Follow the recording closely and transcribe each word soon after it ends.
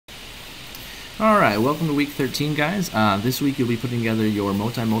Alright, welcome to week 13, guys. This week you'll be putting together your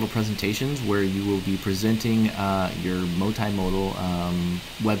multimodal presentations where you will be presenting your multimodal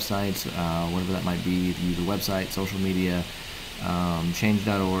websites, whatever that might be, either website, social media,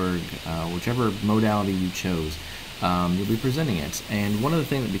 change.org, whichever modality you chose. You'll be presenting it. And one of the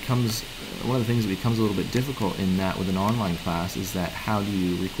things that becomes a little bit difficult in that with an online class is that how do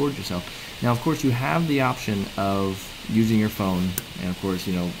you record yourself? Now, of course, you have the option of using your phone and, of course,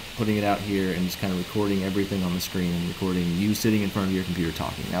 putting it out here and just kind of recording everything on the screen and recording you sitting in front of your computer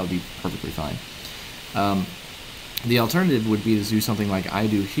talking. That would be perfectly fine. The alternative would be to do something like I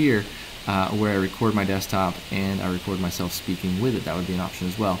do here, where I record my desktop and I record myself speaking with it. That would be an option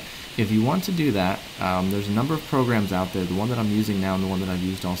as well. If you want to do that, there's a number of programs out there. The one that I'm using now and the one that I've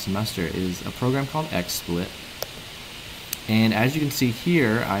used all semester is a program called XSplit. And as you can see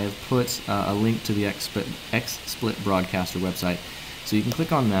here, I have put a link to the XSplit broadcaster website. So you can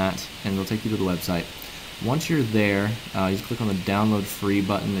click on that and it'll take you to the website. Once you're there, you just click on the download free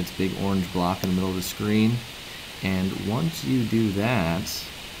button. It's a big orange block in the middle of the screen. And once you do that,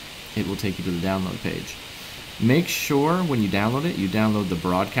 it will take you to the download page. Make sure when you download the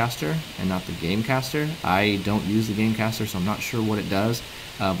broadcaster and not the Gamecaster. I don't use the Gamecaster, so I'm not sure what it does.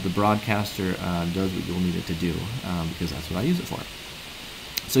 The broadcaster does what you'll need it to do because that's what I use it for.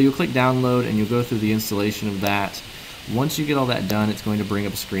 So you'll click download and you'll go through the installation of that. Once you get all that done, it's going to bring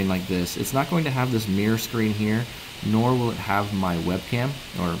up a screen like this. It's not going to have this mirror screen here, nor will it have my webcam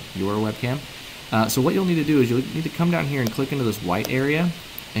or your webcam. So what you'll need to do is you'll need to come down here and click into this white area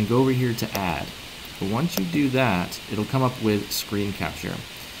and go over here to add. But once you do that, it'll come up with screen capture.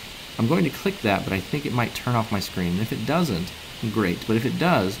 I'm going to click that, but I think it might turn off my screen. And if it doesn't, great. But if it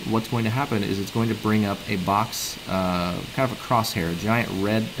does, what's going to happen is it's going to bring up a box, kind of a crosshair, a giant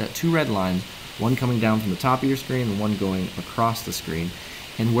red, two red lines, one coming down from the top of your screen and one going across the screen.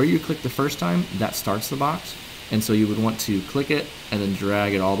 And where you click the first time, that starts the box. And so you would want to click it and then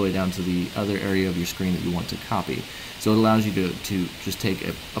drag it all the way down to the other area of your screen that you want to copy. So it allows you to just take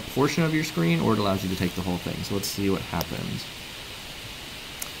a portion of your screen, or it allows you to take the whole thing. So let's see what happens.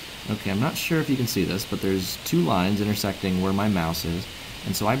 Okay, I'm not sure if you can see this, but there's two lines intersecting where my mouse is.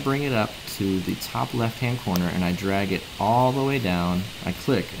 And so I bring it up to the top left-hand corner and I drag it all the way down. I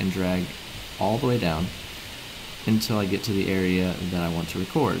click and drag all the way down until I get to the area that I want to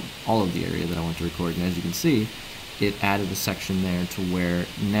record, all of the area that I want to record. And as you can see, it added a section there to where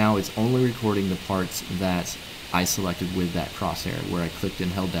now it's only recording the parts that I selected with that crosshair, where I clicked and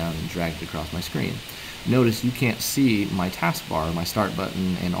held down and dragged it across my screen. Notice you can't see my taskbar, my start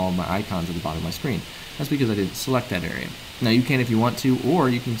button, and all my icons at the bottom of my screen. That's because I didn't select that area. Now you can if you want to, or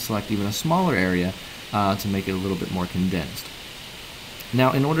you can select even a smaller area to make it a little bit more condensed.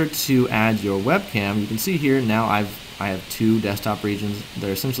 Now in order to add your webcam, you can see here now I have two desktop regions.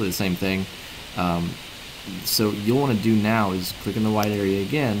 They're essentially the same thing. So you'll want to do now is click in the white area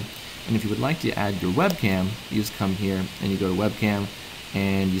again, and if you would like to add your webcam, you just come here and you go to webcam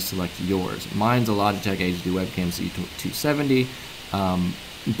and you select yours. Mine's a Logitech HD webcam C270,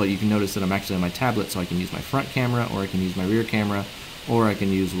 but you can notice that I'm actually on my tablet, so I can use my front camera, or I can use my rear camera, or I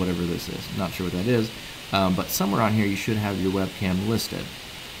can use whatever this is. Not sure what that is, but somewhere on here you should have your webcam listed.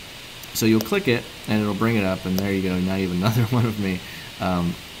 So you'll click it and it'll bring it up, and there you go, now you have another one of me.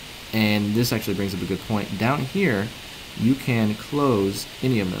 And this actually brings up a good point. Down here, you can close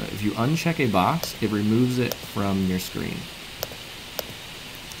any of them. If you uncheck a box, it removes it from your screen.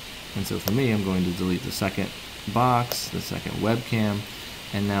 And so for me, I'm going to delete the second box, the second webcam,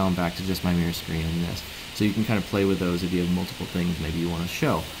 and now I'm back to just my mirror screen and this. So you can kind of play with those if you have multiple things maybe you want to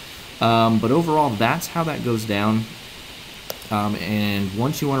show. But overall, that's how that goes down. And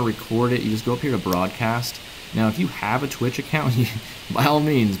once you want to record it, you just go up here to broadcast. Now, if you have a Twitch account, by all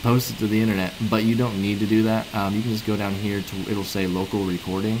means, post it to the internet, but you don't need to do that. You can just go down here to, it'll say local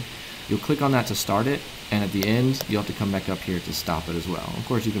recording. You'll click on that to start it, and at the end, you'll have to come back up here to stop it as well. Of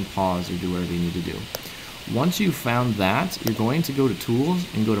course, you can pause or do whatever you need to do. Once you've found that, you're going to go to Tools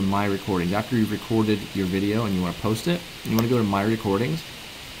and go to My Recordings. After you've recorded your video and you want to post it, you want to go to My Recordings,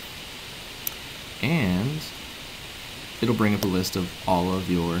 and it'll bring up a list of all of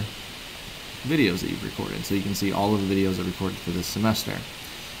your videos that you've recorded. So you can see all of the videos I recorded for this semester.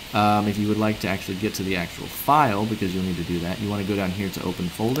 If you would like to actually get to the actual file, because you'll need to do that, you want to go down here to Open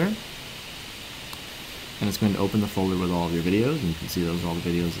Folder, and it's going to open the folder with all of your videos, and you can see those are all the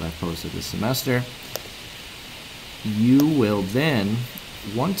videos that I've posted this semester. You will then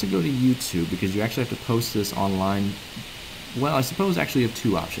want to go to YouTube, because you actually have to post this online. Well, I suppose actually you have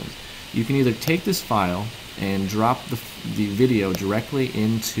two options. You can either take this file and drop the video directly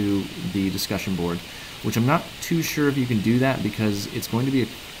into the discussion board, which I'm not too sure if you can do that, because it's going to be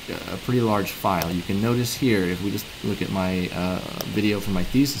a pretty large file. You can notice here, if we just look at my video for my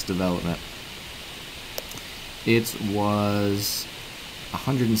thesis development, it was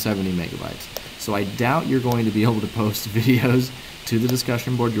 170 megabytes. So I doubt you're going to be able to post videos to the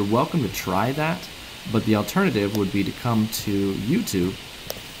discussion board. You're welcome to try that, but the alternative would be to come to YouTube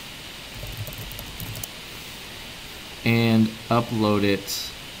and upload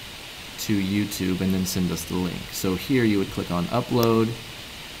it to YouTube and then send us the link. So here you would click on upload,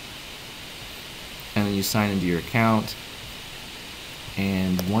 and then you sign into your account,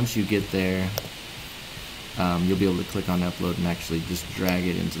 and once you get there, you'll be able to click on upload and actually just drag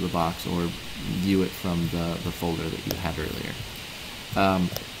it into the box or view it from the folder that you had earlier.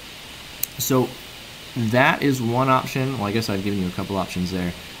 So that is one option. Well, I guess I've given you a couple options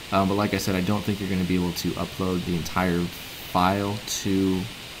there, but like I said, I don't think you're going to be able to upload the entire file to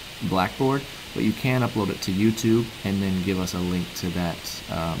Blackboard, but you can upload it to YouTube and then give us a link to that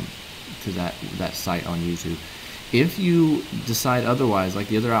site on YouTube. If you decide otherwise, like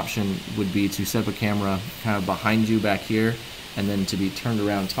the other option would be to set up a camera kind of behind you back here, and then to be turned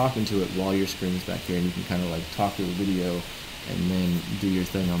around talking to it while your screen's back here, and you can kind of like talk to the video and then do your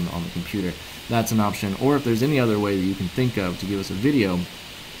thing on the computer. That's an option. Or if there's any other way that you can think of to give us a video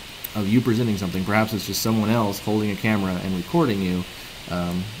of you presenting something, perhaps it's just someone else holding a camera and recording you,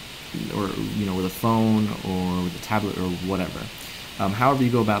 or with a phone or with a tablet or whatever. However you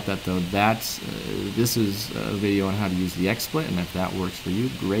go about that, though, this is a video on how to use the XSplit, and if that works for you,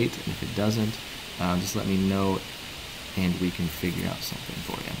 great. And if it doesn't, just let me know and we can figure out something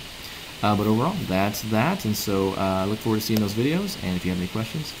for you. But overall, that's that, and so I look forward to seeing those videos, and if you have any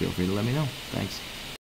questions, feel free to let me know. Thanks.